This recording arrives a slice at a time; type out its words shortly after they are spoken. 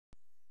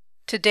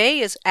Today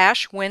is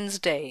Ash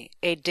Wednesday,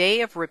 a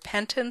day of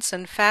repentance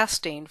and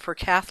fasting for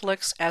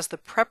Catholics as the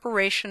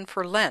preparation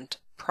for Lent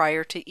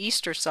prior to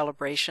Easter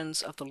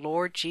celebrations of the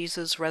Lord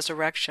Jesus'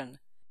 resurrection.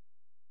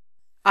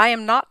 I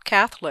am not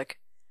Catholic,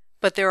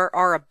 but there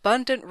are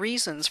abundant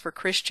reasons for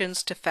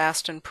Christians to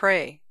fast and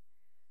pray.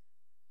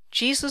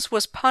 Jesus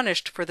was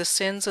punished for the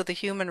sins of the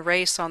human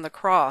race on the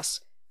cross,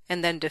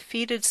 and then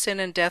defeated sin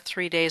and death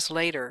 3 days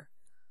later.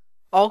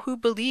 All who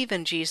believe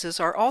in Jesus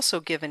are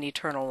also given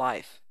eternal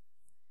life.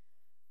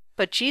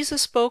 But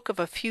Jesus spoke of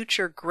a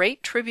future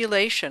great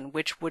tribulation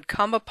which would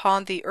come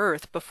upon the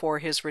earth before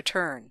his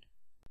return.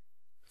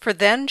 For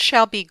then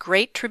shall be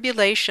great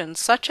tribulation,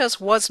 such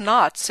as was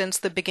not since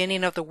the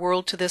beginning of the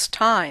world to this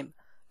time,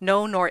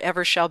 no, nor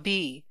ever shall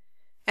be.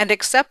 And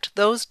except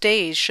those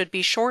days should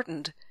be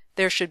shortened,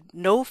 there should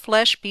no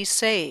flesh be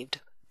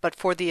saved, but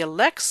for the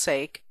elect's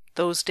sake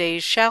those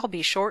days shall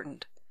be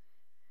shortened.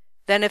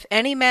 Then if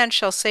any man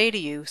shall say to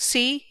you,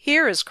 See,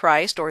 here is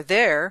Christ, or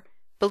there,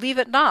 believe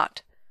it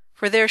not.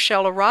 For there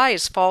shall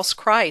arise false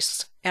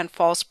Christs and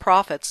false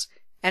prophets,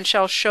 and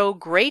shall show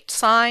great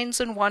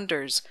signs and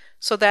wonders,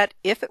 so that,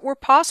 if it were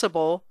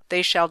possible,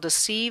 they shall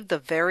deceive the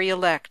very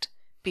elect.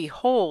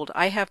 Behold,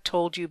 I have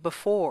told you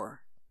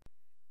before.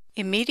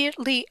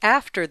 Immediately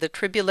after the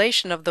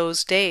tribulation of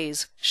those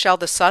days shall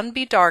the sun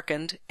be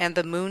darkened, and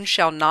the moon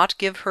shall not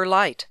give her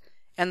light,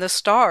 and the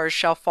stars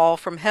shall fall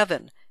from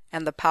heaven,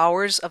 and the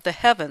powers of the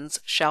heavens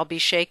shall be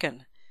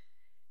shaken.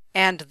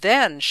 And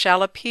then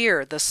shall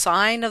appear the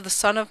sign of the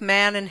Son of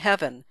Man in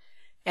heaven,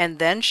 and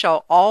then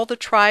shall all the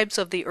tribes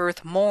of the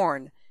earth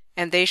mourn,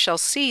 and they shall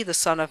see the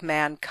Son of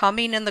Man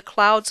coming in the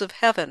clouds of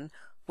heaven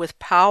with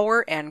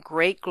power and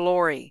great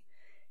glory.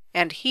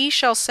 And he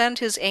shall send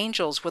his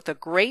angels with a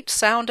great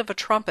sound of a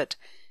trumpet,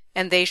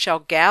 and they shall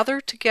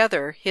gather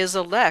together his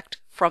elect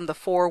from the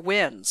 4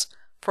 winds,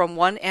 from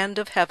one end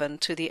of heaven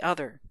to the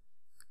other.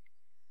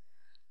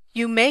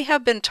 You may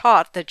have been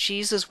taught that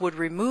Jesus would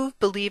remove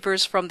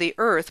believers from the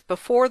earth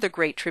before the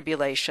Great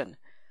Tribulation,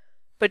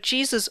 but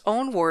Jesus'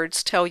 own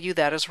words tell you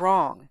that is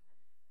wrong.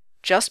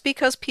 Just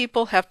because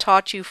people have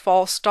taught you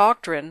false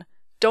doctrine,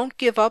 don't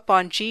give up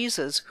on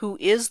Jesus, who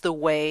is the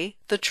way,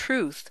 the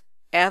truth,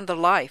 and the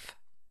life.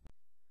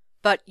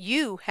 But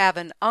you have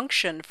an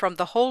unction from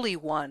the Holy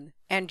One,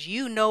 and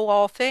you know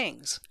all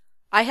things.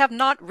 I have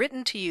not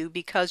written to you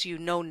because you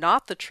know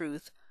not the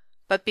truth,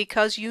 but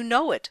because you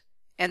know it,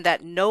 and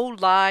that no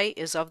lie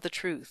is of the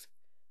truth.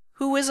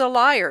 Who is a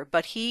liar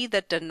but he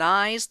that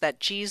denies that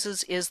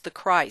Jesus is the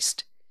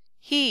Christ?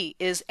 He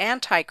is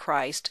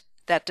Antichrist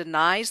that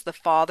denies the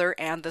Father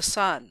and the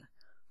Son.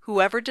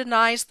 Whoever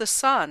denies the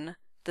Son,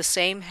 the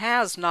same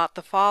has not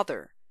the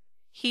Father.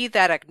 He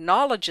that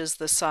acknowledges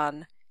the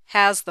Son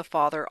has the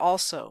Father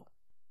also.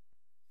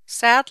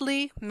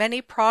 Sadly,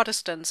 many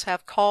Protestants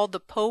have called the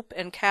Pope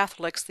and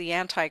Catholics the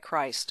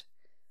Antichrist.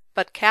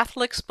 But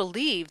Catholics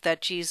believe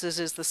that Jesus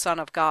is the Son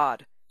of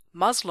God.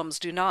 Muslims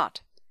do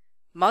not.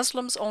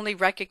 Muslims only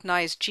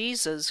recognize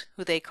Jesus,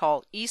 who they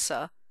call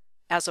Isa,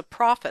 as a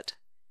prophet.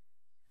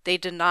 They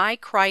deny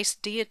Christ's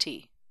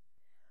deity.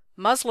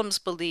 Muslims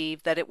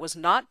believe that it was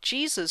not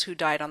Jesus who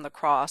died on the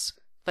cross,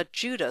 but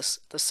Judas,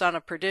 the son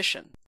of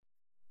perdition.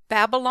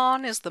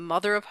 Babylon is the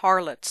mother of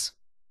harlots.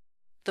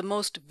 The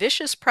most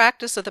vicious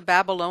practice of the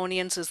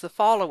Babylonians is the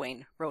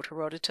following, wrote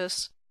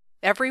Herodotus.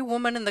 Every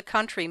woman in the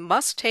country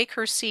must take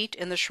her seat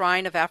in the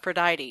shrine of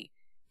Aphrodite,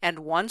 and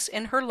once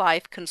in her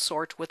life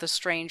consort with a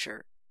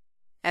stranger.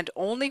 And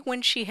only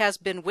when she has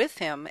been with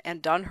him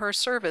and done her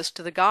service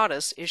to the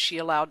goddess is she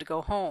allowed to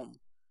go home.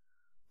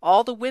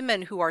 All the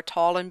women who are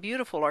tall and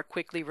beautiful are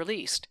quickly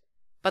released,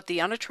 but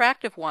the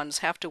unattractive ones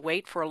have to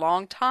wait for a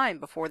long time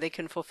before they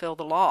can fulfill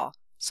the law.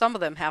 Some of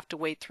them have to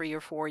wait 3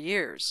 or 4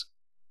 years.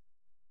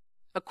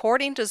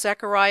 According to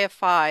Zechariah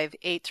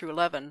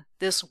 5:8-11,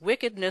 this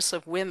wickedness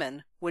of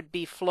women would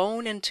be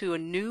flown into a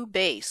new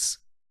base.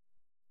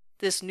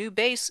 This new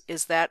base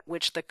is that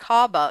which the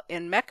Kaaba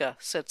in Mecca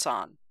sits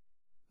on,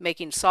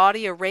 making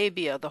Saudi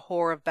Arabia the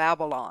whore of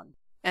Babylon.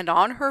 And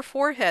on her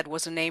forehead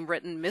was a name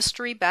written,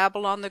 Mystery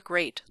Babylon the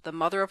Great, the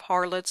mother of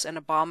harlots and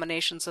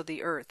abominations of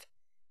the earth.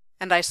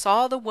 And I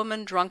saw the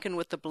woman drunken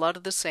with the blood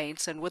of the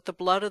saints and with the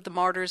blood of the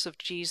martyrs of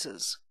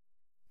Jesus.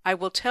 I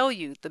will tell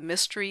you the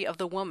mystery of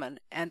the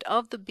woman and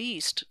of the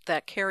beast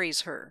that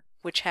carries her,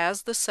 which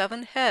has the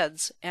 7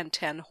 heads and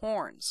 10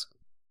 horns.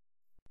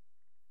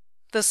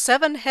 The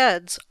 7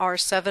 heads are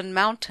 7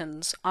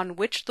 mountains on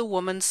which the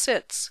woman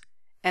sits,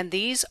 and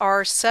these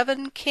are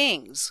 7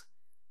 kings.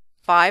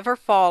 5 are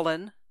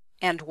fallen,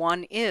 and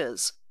 1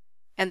 is,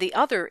 and the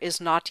other is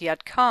not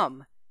yet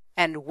come,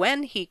 and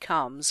when he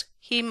comes,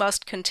 he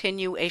must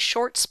continue a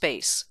short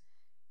space.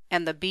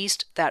 And the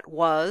beast that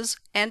was,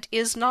 and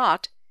is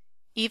not,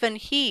 even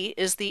he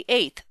is the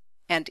 8th,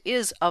 and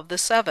is of the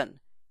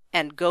 7,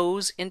 and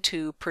goes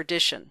into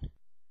perdition.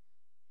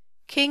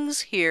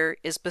 Kings here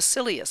is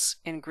Basilius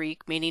in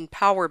Greek, meaning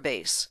power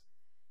base.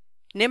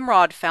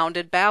 Nimrod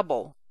founded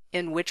Babel,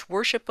 in which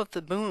worship of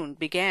the moon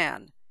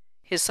began.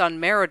 His son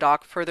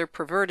Merodach further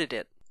perverted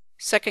it.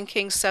 2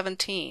 Kings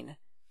 17.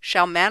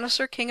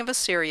 Shalmaneser king of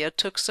Assyria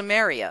took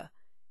Samaria,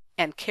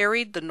 and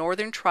carried the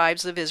northern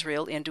tribes of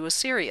Israel into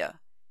Assyria,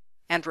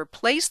 and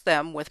replaced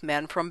them with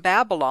men from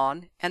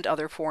Babylon and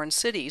other foreign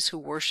cities who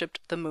worshipped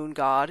the moon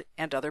god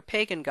and other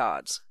pagan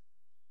gods.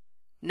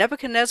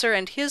 Nebuchadnezzar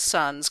and his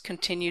sons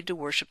continued to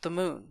worship the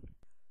moon.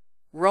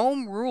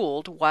 Rome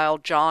ruled while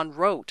John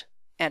wrote,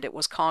 and it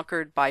was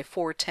conquered by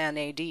 410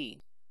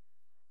 AD.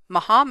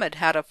 Muhammad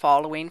had a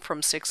following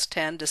from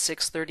 610 to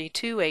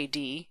 632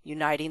 AD,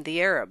 uniting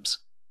the Arabs.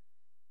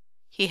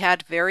 He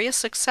had various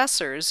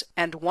successors,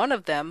 and one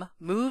of them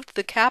moved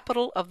the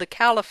capital of the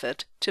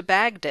caliphate to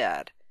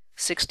Baghdad,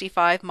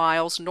 65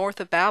 miles north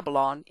of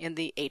Babylon, in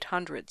the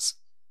 800s.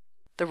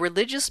 The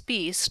religious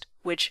beast,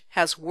 which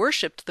has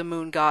worshipped the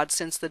moon god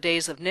since the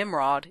days of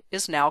Nimrod,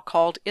 is now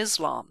called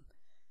Islam.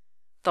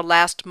 The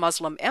last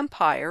Muslim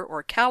empire,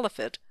 or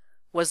caliphate,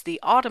 was the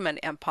Ottoman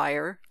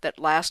Empire that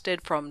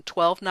lasted from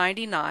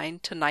 1299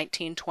 to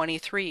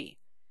 1923.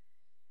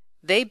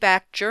 They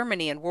backed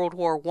Germany in World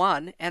War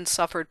I and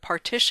suffered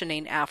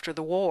partitioning after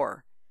the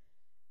war.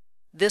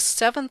 This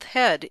seventh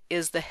head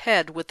is the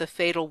head with the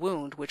fatal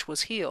wound which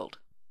was healed.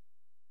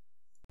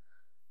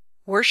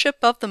 Worship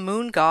of the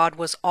moon god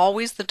was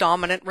always the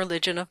dominant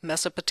religion of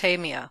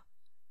Mesopotamia.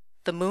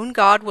 The moon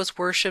god was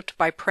worshipped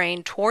by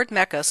praying toward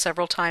Mecca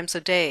several times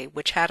a day,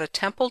 which had a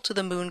temple to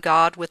the moon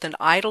god with an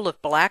idol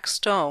of black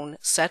stone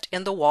set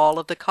in the wall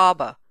of the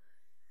Kaaba.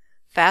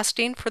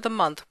 Fasting for the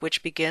month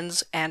which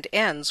begins and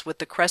ends with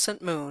the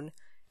crescent moon,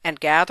 and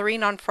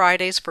gathering on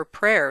Fridays for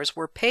prayers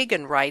were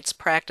pagan rites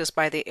practiced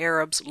by the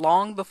Arabs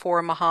long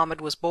before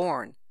Muhammad was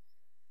born.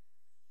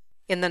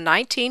 In the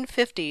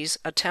 1950s,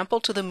 a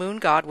temple to the moon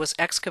god was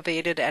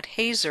excavated at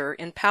Hazor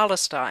in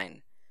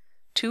Palestine.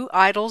 2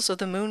 idols of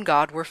the moon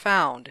god were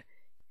found.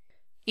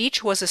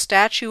 Each was a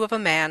statue of a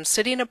man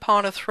sitting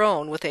upon a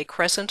throne with a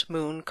crescent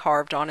moon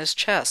carved on his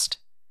chest.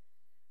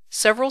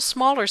 Several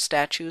smaller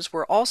statues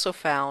were also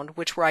found,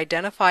 which were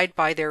identified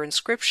by their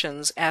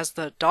inscriptions as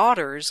the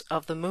daughters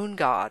of the moon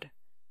god.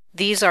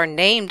 These are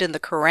named in the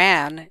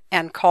Quran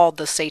and called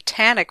the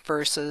Satanic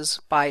verses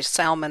by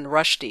Salman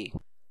Rushdie.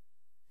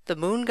 The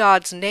moon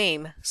god's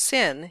name,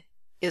 Sin,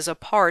 is a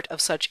part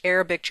of such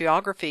Arabic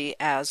geography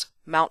as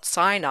Mount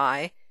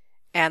Sinai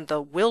and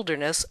the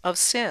wilderness of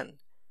Sin.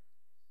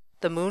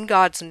 The moon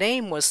god's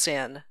name was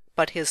Sin,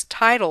 but his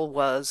title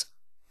was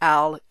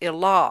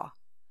Al-Ilah,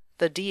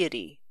 the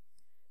deity,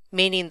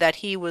 meaning that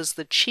he was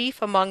the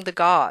chief among the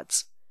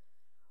gods.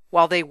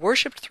 While they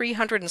worshipped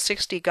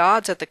 360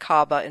 gods at the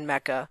Kaaba in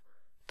Mecca,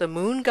 the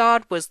moon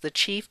god was the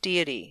chief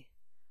deity.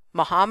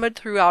 Muhammad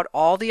threw out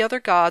all the other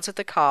gods at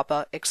the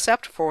Kaaba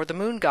except for the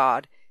moon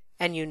god,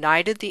 and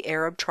united the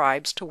Arab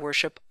tribes to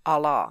worship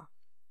Allah.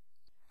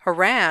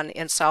 Haran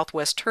in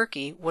southwest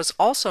Turkey was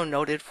also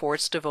noted for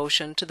its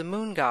devotion to the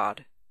moon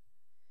god.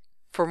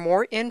 For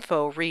more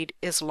info, read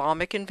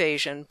Islamic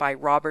Invasion by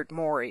Robert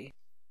Morey.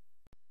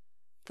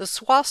 The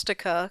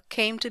swastika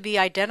came to be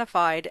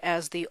identified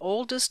as the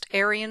oldest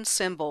Aryan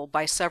symbol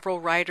by several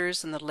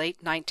writers in the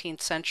late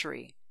 19th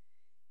century.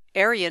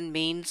 Aryan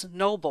means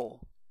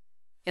noble.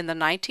 In the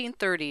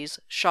 1930s,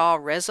 Shah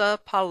Reza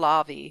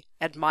Pahlavi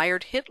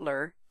admired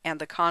Hitler and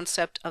the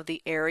concept of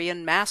the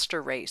Aryan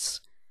master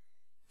race.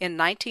 In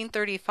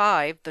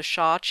 1935, the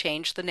Shah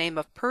changed the name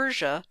of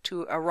Persia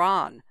to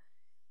Iran.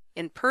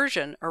 In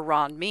Persian,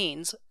 Iran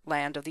means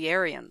land of the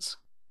Aryans.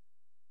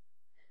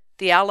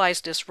 The Allies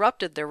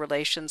disrupted their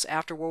relations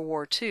after World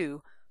War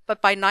II,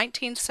 but by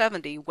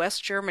 1970,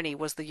 West Germany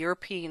was the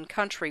European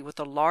country with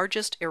the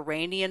largest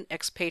Iranian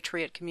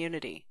expatriate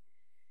community.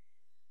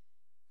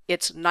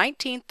 It's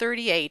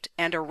 1938,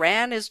 and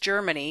Iran is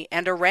Germany,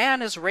 and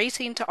Iran is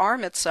racing to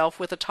arm itself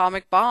with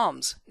atomic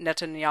bombs,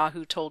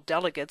 Netanyahu told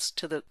delegates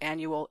to the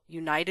annual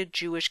United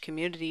Jewish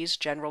Communities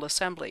General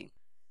Assembly.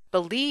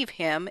 Believe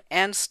him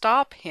and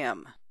stop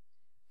him.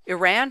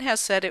 Iran has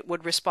said it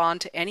would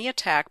respond to any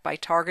attack by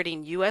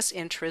targeting U.S.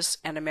 interests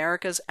and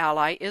America's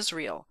ally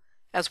Israel,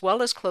 as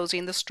well as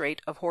closing the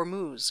Strait of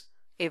Hormuz,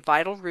 a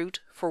vital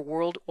route for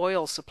world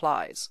oil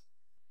supplies.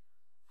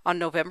 On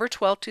November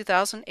 12,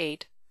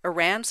 2008,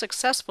 Iran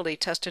successfully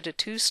tested a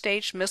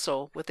 2-stage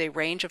missile with a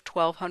range of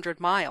 1,200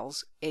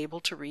 miles, able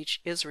to reach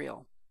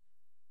Israel.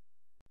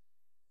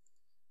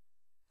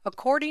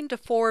 According to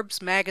Forbes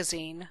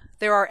magazine,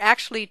 there are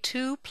actually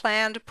 2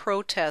 planned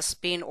protests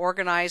being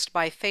organized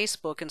by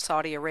Facebook in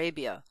Saudi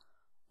Arabia,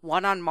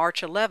 one on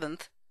March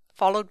 11th,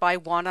 followed by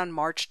one on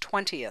March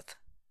 20th.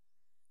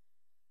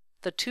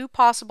 The 2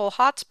 possible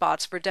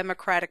hotspots for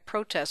democratic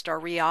protest are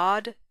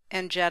Riyadh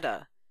and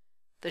Jeddah.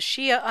 The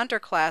Shia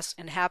underclass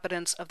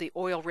inhabitants of the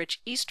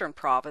oil-rich eastern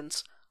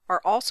province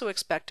are also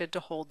expected to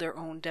hold their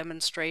own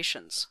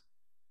demonstrations.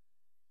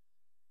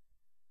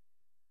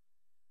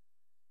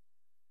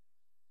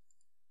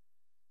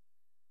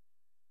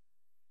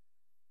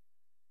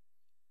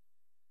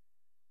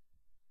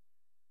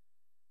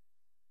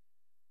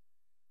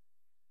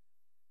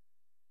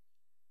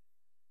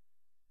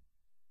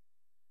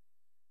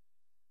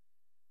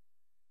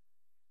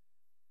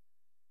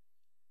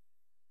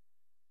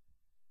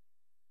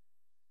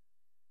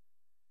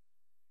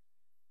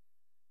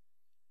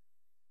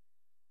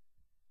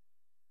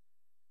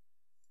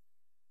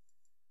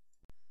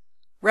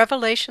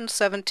 Revelation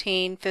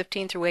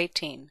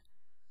 17:15-18.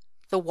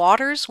 The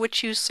waters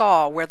which you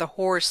saw where the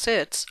whore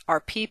sits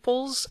are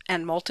peoples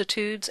and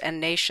multitudes and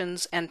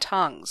nations and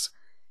tongues.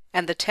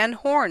 And the 10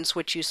 horns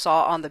which you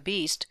saw on the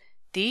beast,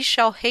 these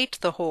shall hate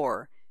the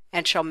whore,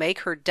 and shall make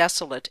her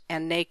desolate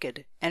and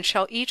naked, and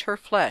shall eat her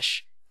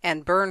flesh,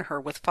 and burn her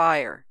with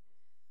fire.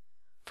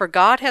 For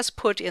God has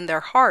put in their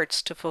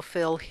hearts to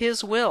fulfill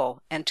His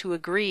will, and to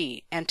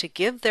agree, and to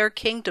give their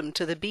kingdom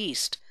to the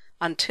beast,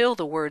 until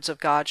the words of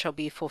God shall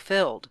be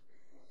fulfilled.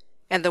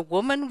 And the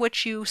woman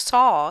which you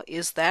saw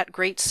is that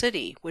great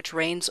city which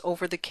reigns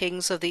over the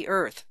kings of the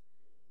earth.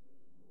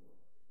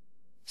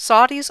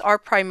 Saudis are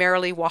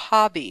primarily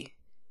Wahhabi,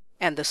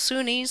 and the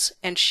Sunnis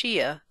and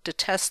Shia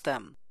detest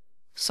them.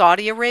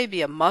 Saudi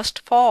Arabia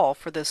must fall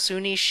for the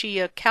Sunni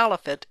Shia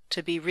caliphate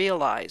to be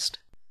realized.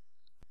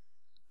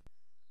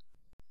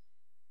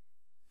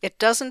 It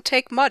doesn't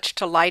take much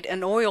to light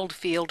an oiled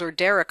field or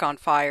derrick on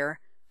fire,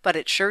 but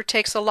it sure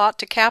takes a lot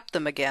to cap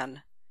them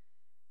again.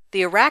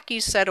 The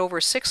Iraqis set over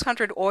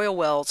 600 oil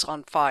wells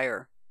on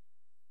fire.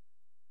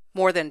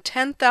 More than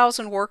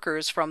 10,000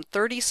 workers from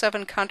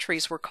 37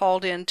 countries were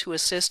called in to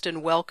assist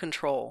in well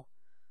control.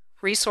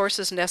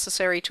 Resources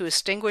necessary to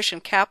extinguish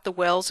and cap the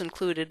wells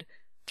included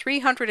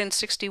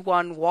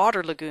 361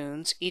 water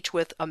lagoons, each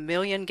with a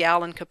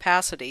 1,000,000-gallon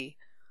capacity,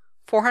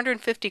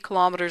 450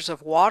 kilometers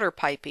of water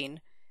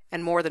piping,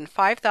 and more than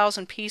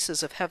 5,000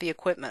 pieces of heavy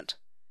equipment.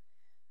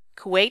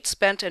 Kuwait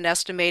spent an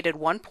estimated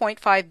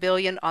 $1.5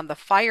 billion on the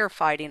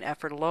firefighting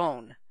effort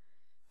alone.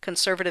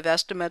 Conservative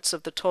estimates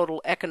of the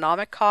total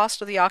economic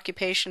cost of the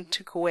occupation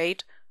to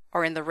Kuwait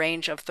are in the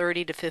range of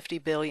 $30 to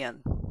 $50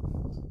 billion.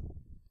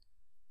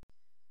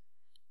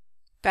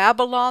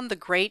 Babylon the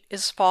Great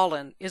is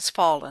fallen,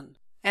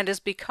 and is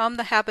become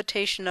the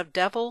habitation of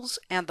devils,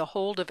 and the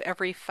hold of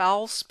every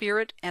foul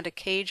spirit, and a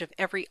cage of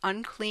every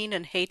unclean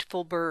and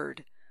hateful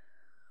bird.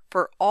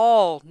 For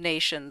all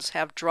nations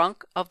have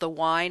drunk of the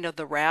wine of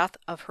the wrath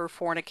of her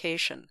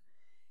fornication,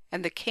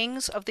 and the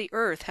kings of the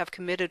earth have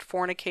committed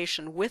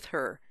fornication with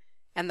her,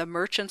 and the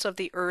merchants of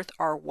the earth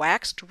are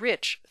waxed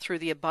rich through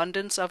the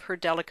abundance of her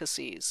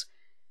delicacies.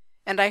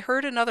 And I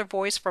heard another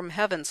voice from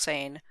heaven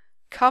saying,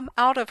 Come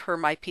out of her,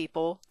 my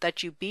people,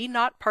 that you be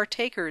not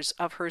partakers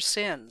of her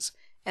sins,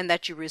 and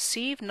that you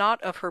receive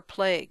not of her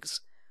plagues.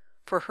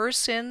 For her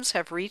sins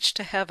have reached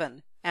to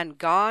heaven, and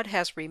God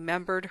has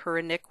remembered her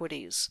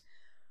iniquities.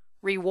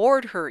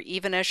 Reward her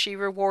even as she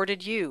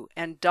rewarded you,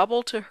 and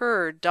double to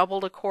her,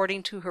 doubled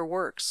according to her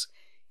works.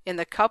 In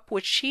the cup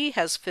which she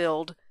has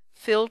filled,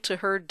 fill to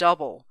her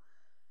double.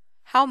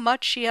 How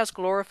much she has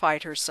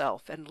glorified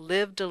herself, and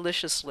lived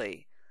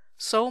deliciously.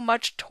 So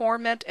much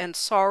torment and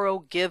sorrow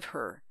give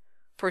her.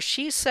 For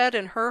she said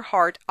in her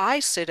heart, I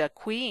sit a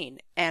queen,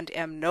 and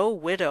am no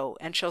widow,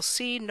 and shall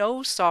see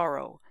no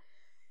sorrow.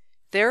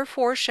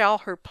 Therefore shall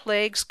her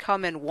plagues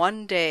come in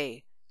one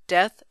day,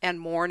 death and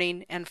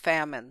mourning and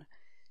famine.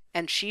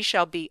 And she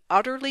shall be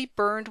utterly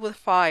burned with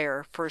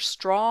fire, for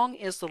strong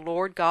is the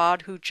Lord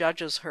God who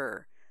judges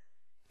her.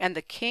 And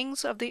the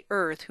kings of the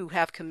earth who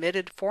have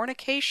committed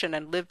fornication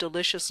and lived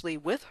deliciously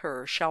with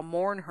her shall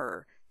mourn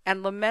her,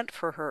 and lament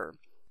for her,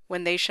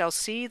 when they shall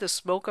see the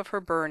smoke of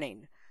her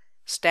burning,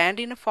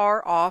 standing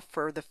afar off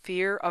for the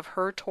fear of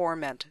her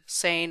torment,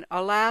 saying,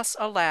 Alas,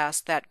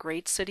 alas, that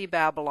great city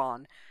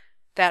Babylon,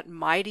 that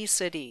mighty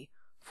city,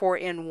 for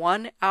in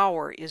 1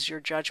 hour is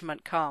your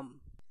judgment come.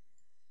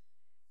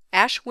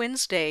 Ash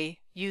Wednesday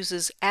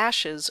uses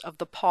ashes of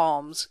the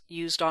palms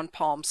used on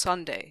Palm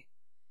Sunday.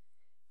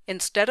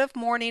 Instead of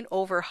mourning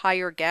over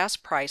higher gas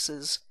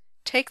prices,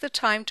 take the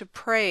time to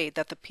pray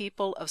that the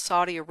people of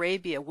Saudi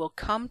Arabia will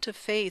come to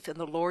faith in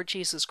the Lord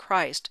Jesus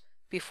Christ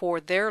before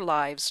their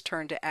lives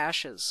turn to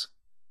ashes.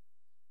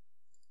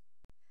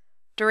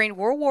 During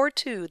World War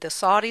II, the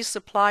Saudis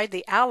supplied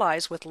the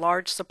Allies with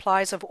large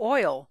supplies of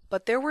oil,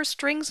 but there were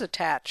strings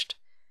attached.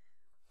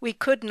 We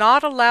could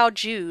not allow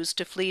Jews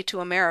to flee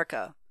to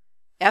America.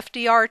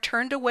 FDR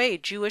turned away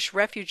Jewish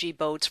refugee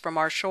boats from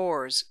our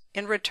shores.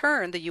 In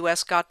return, the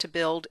U.S. got to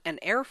build an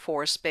Air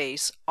Force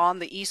base on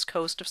the east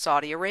coast of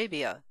Saudi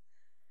Arabia.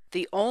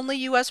 The only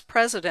U.S.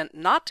 president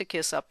not to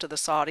kiss up to the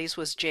Saudis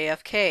was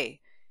JFK,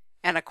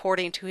 and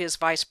according to his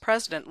vice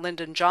president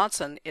Lyndon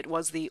Johnson, it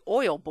was the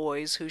oil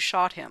boys who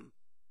shot him.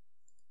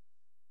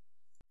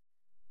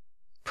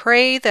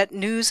 Pray that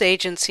news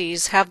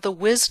agencies have the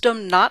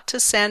wisdom not to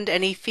send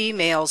any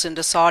females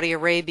into Saudi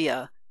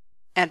Arabia,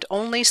 and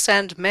only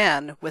send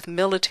men with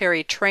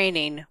military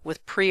training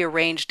with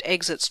prearranged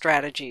exit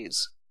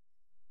strategies.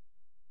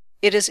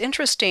 It is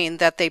interesting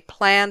that they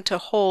plan to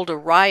hold a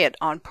riot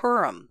on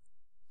Purim.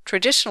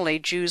 Traditionally,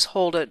 Jews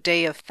hold a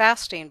day of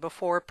fasting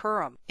before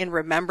Purim, in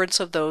remembrance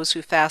of those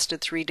who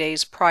fasted 3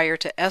 days prior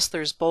to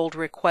Esther's bold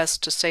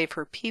request to save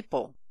her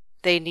people.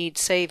 They need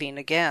saving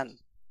again.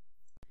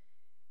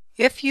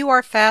 If you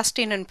are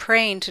fasting and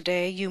praying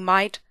today, you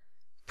might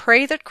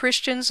pray that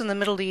Christians in the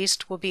Middle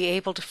East will be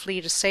able to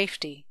flee to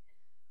safety.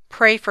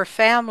 Pray for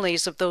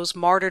families of those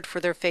martyred for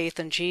their faith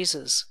in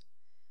Jesus.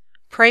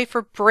 Pray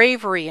for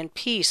bravery and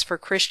peace for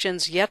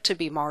Christians yet to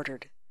be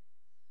martyred.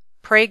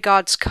 Pray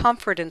God's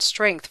comfort and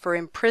strength for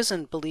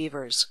imprisoned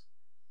believers.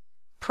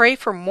 Pray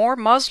for more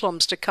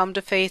Muslims to come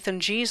to faith in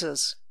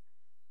Jesus.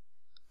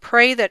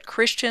 Pray that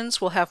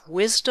Christians will have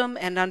wisdom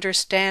and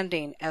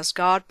understanding as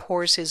God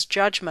pours His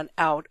judgment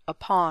out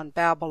upon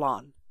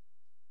Babylon.